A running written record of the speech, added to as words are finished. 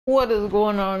What is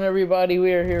going on, everybody?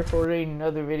 We are here for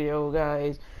another video,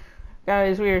 guys.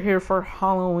 We are here for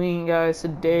Halloween, guys.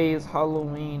 Today is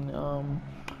Halloween.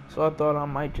 So I thought I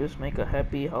might just make a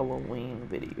happy Halloween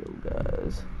video,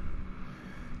 guys.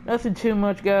 Nothing too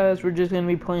much, guys. We're just gonna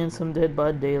be playing some Dead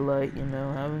by Daylight,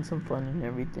 having some fun and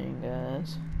everything,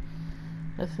 guys.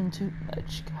 Nothing too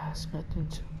much, guys. Nothing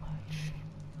too much.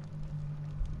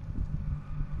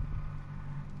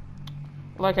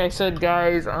 Like I said,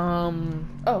 guys, oh,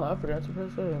 I forgot to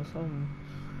press something.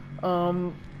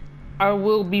 I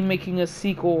will be making a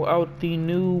sequel out the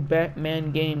new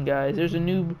Batman game, guys. There's a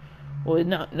new, well,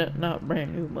 not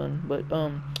brand new one, but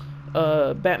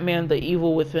Batman: The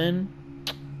Evil Within.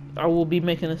 I will be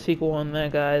making a sequel on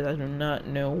that, guys. I do not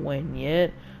know when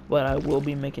yet, but I will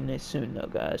be making it soon, though,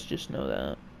 guys. Just know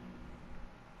that.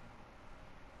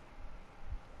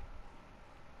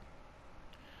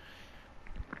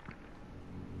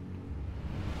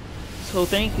 So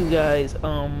thank you guys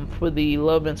for the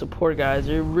love and support, guys.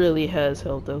 It really has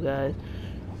helped, though, guys.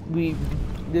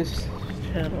 This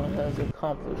channel has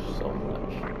accomplished so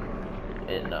much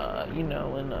in in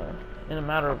a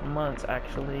matter of months,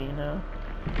 actually.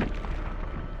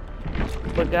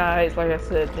 But guys, like I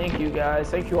said, thank you guys.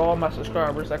 Thank you all my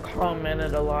subscribers that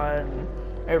commented a lot, and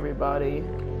everybody.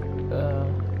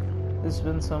 There's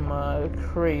been some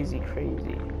crazy days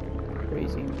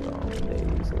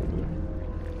lately.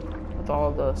 With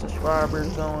all the subscribers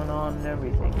going on and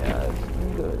everything, guys. It's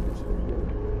been good. It's been good.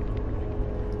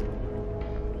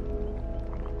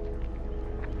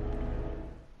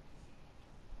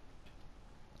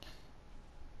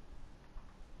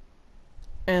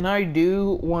 And I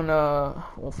do wanna,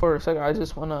 well, for a second, I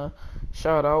just wanna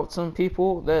shout out some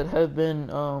people that have been,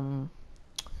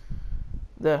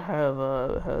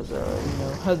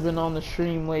 has been on the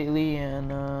stream lately,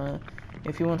 and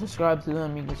if you want to subscribe to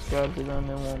them, you can subscribe to them.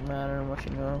 It won't matter much,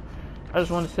 I just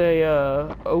want to say,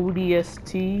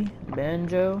 ODST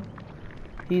Banjo,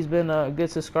 he's been a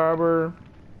good subscriber.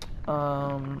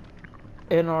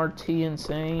 NRT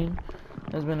Insane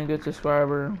has been a good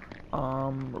subscriber.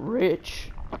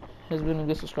 Rich has been a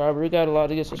good subscriber. We got a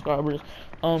lot of good subscribers.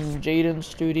 Jaden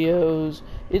Studios.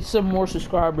 It's some more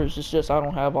subscribers. It's just I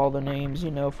don't have all the names,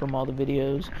 from all the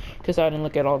videos, because I didn't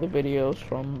look at all the videos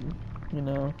from,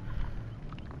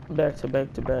 back to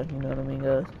back to back. You know what I mean,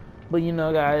 guys? But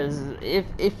guys,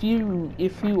 if you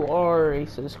are a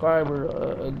subscriber,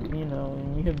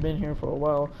 and you have been here for a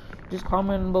while, just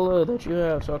comment below that you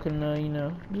have, so I can,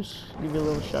 just give you a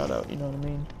little shout out. You know what I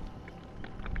mean?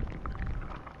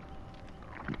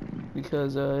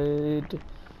 Because I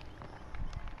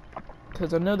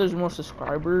know there's more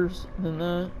subscribers than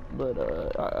that, but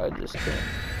I just can't,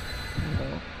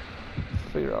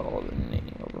 figure out all the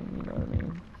name of them. You know what I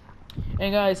mean?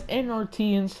 And guys,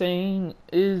 NRT Insane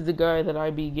is the guy that I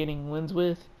be getting wins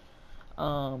with.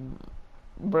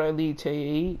 Bradley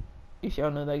Tay8, if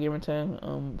y'all know that gamer tag,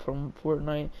 from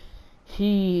Fortnite.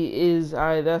 He is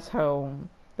that's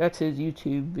his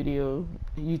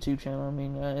YouTube channel. I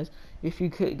mean, guys, if you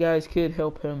guys could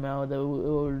help him out, it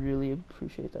would really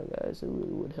appreciate that, guys. It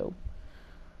really would help.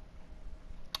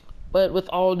 But with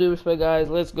all due respect, guys,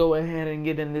 let's go ahead and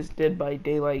get in this Dead by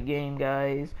Daylight game,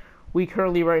 guys. We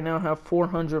currently right now have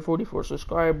 444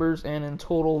 subscribers, and in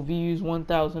total views,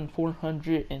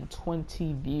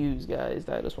 1,420 views, guys.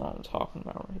 That is what I'm talking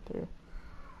about right there.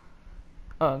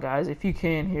 Guys, if you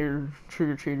can hear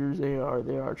trick-or-treaters, they are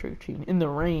trick-or-treating. In the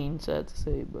rain, sad to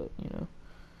say, but,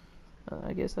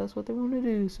 I guess that's what they want to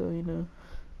do, so,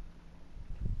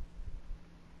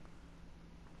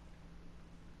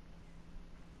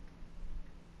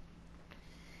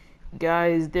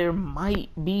 Guys, there might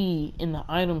be, in the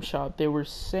item shop, they were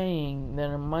saying that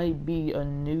there might be a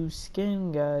new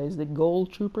skin, guys. The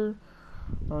Gold Trooper.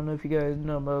 I don't know if you guys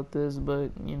know about this,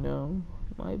 but,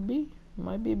 might be.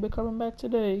 Might be coming back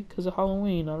today because of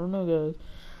Halloween. I don't know, guys.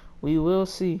 We will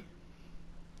see.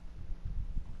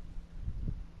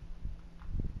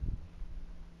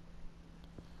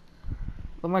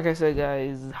 But like I said,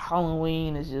 guys,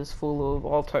 Halloween is just full of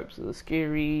all types of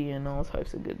scary and all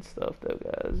types of good stuff, though,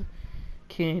 guys.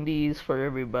 Candies for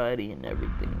everybody and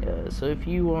everything, guys. So if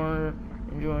you are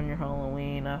enjoying your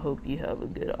Halloween, I hope you have a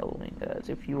good Halloween, guys.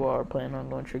 If you are planning on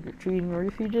going trick-or-treating, or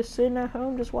if you're just sitting at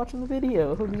home just watching the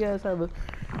video, I hope you guys have a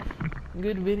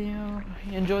good video.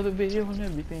 Enjoy the video and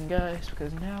everything, guys,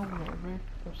 because now we're ready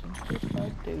for some Dead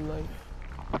by Daylight.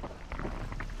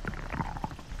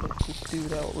 Let's just do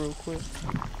it out real quick.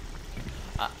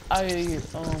 I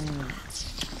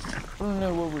don't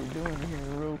know what we're doing here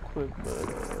real quick, but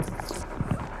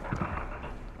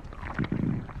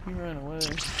he ran away.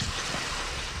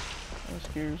 That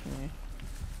scares me.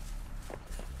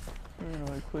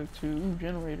 Anyway, quick too. Ooh,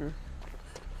 generator.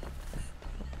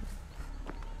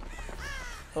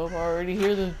 Oh, I already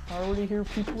hear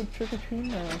people with trick or treat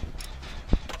now.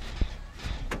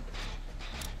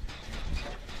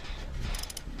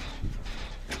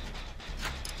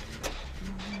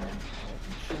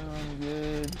 Sound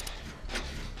good.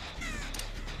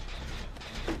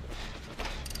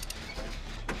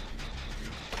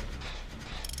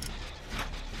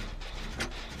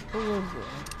 What was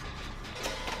that?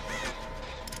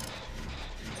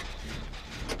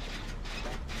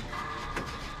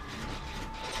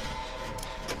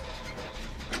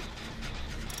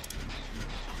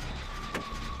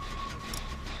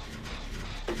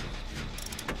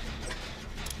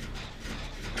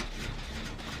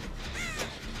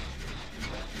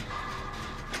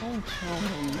 Don't tell me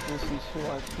this is who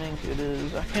I think it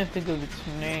is. I can't think of its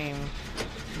name,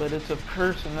 but it's a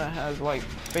person that has like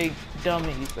fake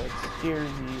dummies that scares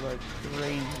you like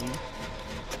crazy.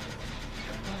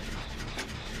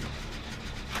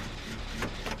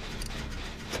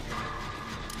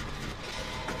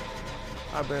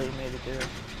 I barely made it there.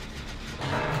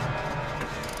 I'm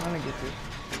trying to get this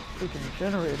freaking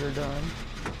generator done.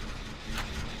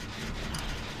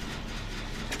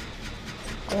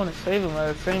 I want to save him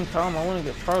at the same time. I want to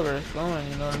get progress going,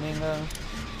 you know what I mean, though?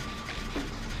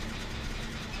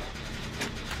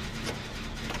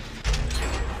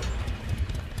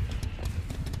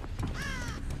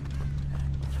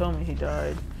 Tell me he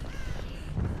died.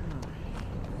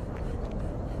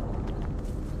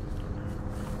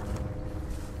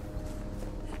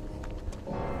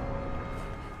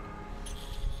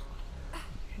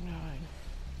 He died.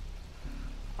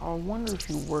 I wonder if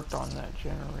you worked on that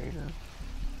generator.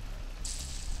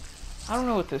 I don't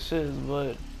know what this is,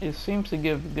 but it seems to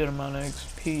give a good amount of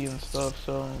XP and stuff,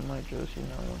 so I might just, you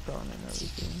know, work on it and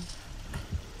everything.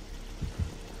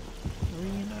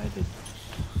 Reunited.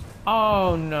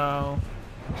 Oh no.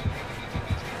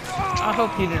 I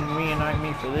hope he didn't reunite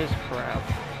me for this crap.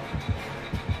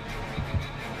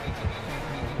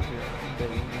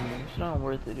 It's not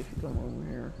worth it if you come over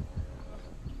here.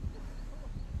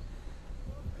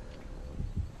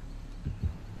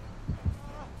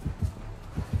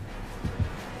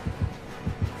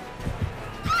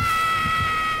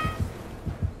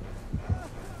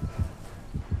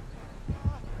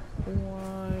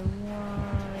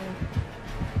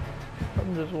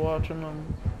 I'm just watching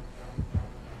him.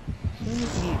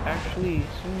 As soon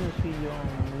as he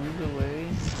moves away,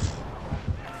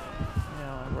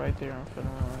 yeah, right there in front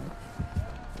of him.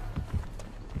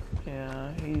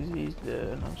 Yeah, he's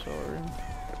dead. I'm sorry.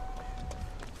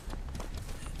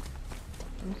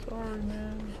 I'm sorry,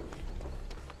 man.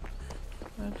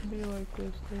 I have to be like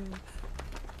this, dude.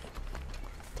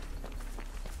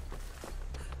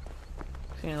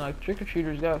 Seeing like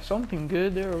trick-or-treaters got something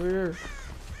good there over here.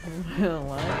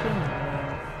 Laughing,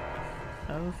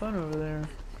 having fun over there.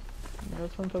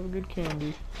 Got some type of good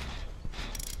candy.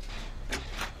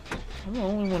 I'm the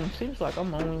only one, it seems like I'm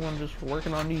the only one just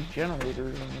working on these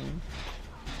generators. I mean,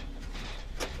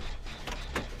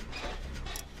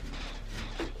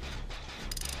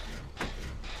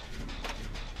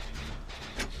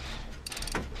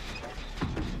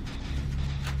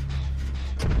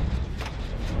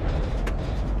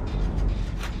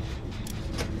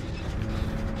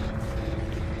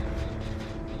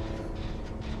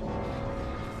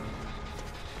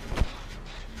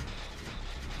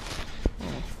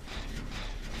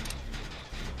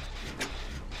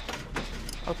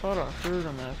 I thought I heard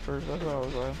him at first. That's why I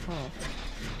was like, huh.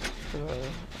 Cause I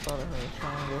thought I heard a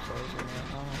sound. I guess I was in there,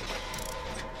 huh.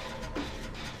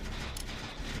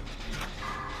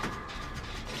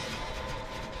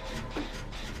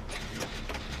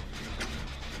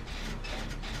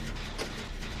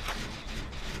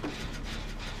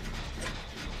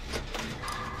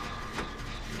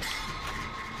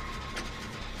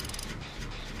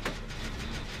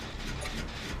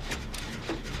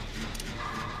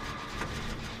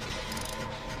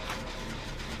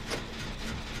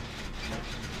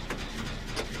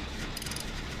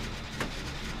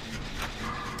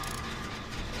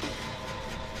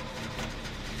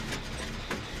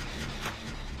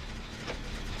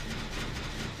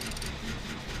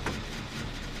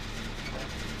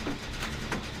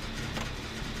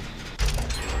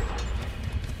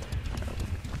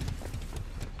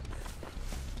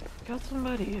 Got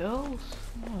somebody else?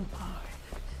 Oh my.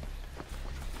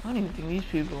 I don't even think these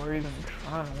people are even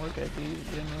trying to work at these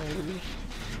generators.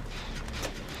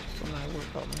 Somebody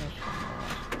work on this one.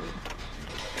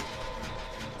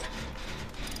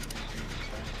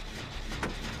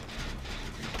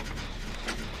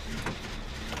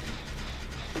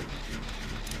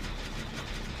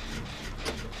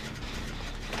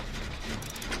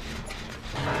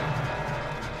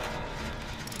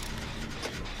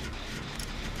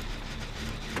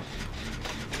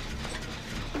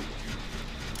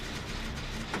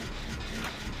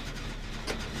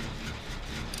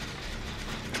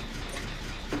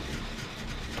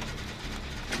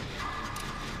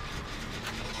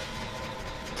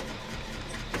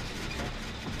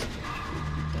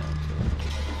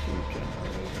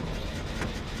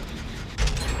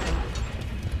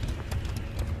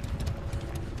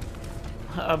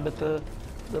 I bet the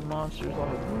monster's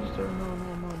like, who's there?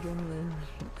 No, generators.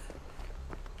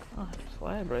 Oh, there's a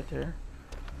slab right there.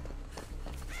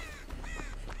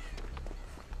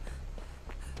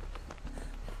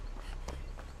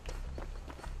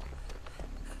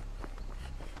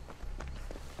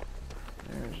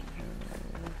 There's a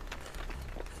generator.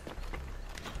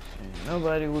 See,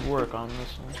 nobody would work on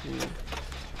this one, too.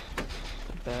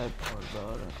 The bad part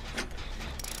about it.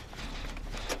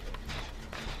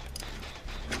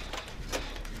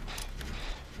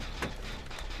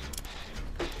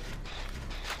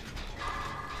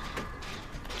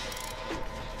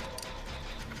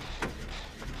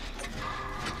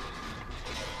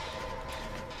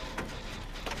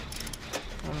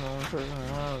 I'm the only person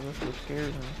alive. That's what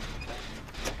scares me.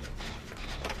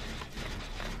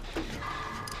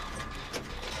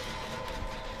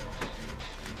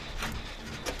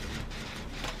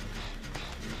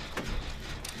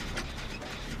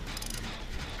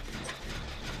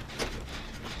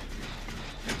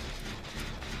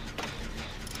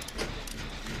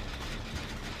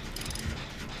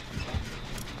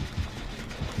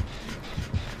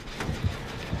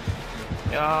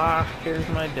 Ah, here's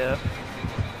my death.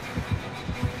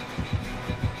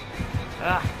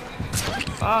 Ah!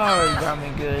 Oh, he got me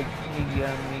good. He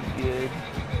got me good.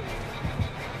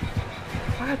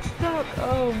 I got stuck!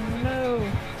 Oh no!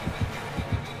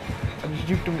 I just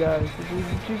juked him, guys. I just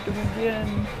juked him again.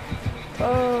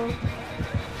 Oh!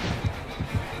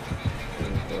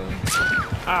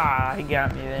 Ah, he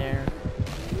got me there.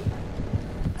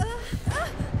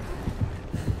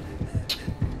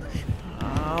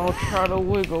 I'll try to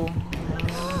wiggle.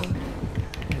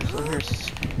 So here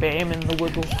spamming the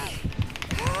wiggle.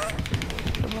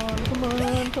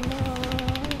 Come on.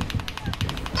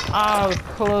 Ah, I was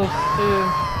close too.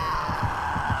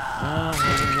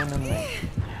 Maybe gonna make.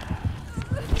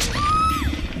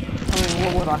 I mean,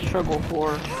 what would I struggle for?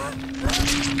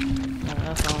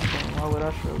 That's what I'm saying. Why would I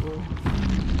struggle?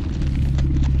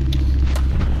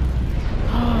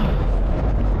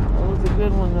 That was a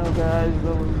good one though, guys.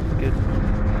 That was a good one.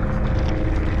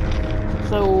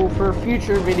 So for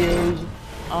future videos,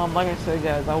 like I said,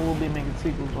 guys, I will be making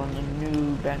sequels on the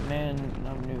new Batman.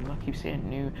 I keep saying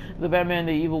new. The Batman: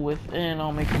 The Evil Within.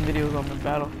 I'll make some videos on the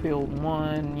Battlefield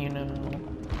 1. You know,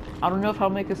 I don't know if I'll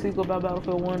make a sequel about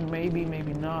Battlefield 1. Maybe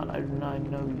not. I do not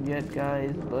know yet,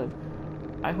 guys. But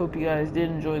I hope you guys did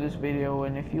enjoy this video.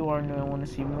 And if you are new and want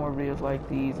to see more videos like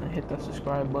these, and hit that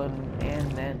subscribe button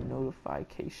and that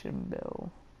notification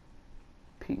bell.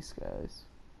 Peace, guys.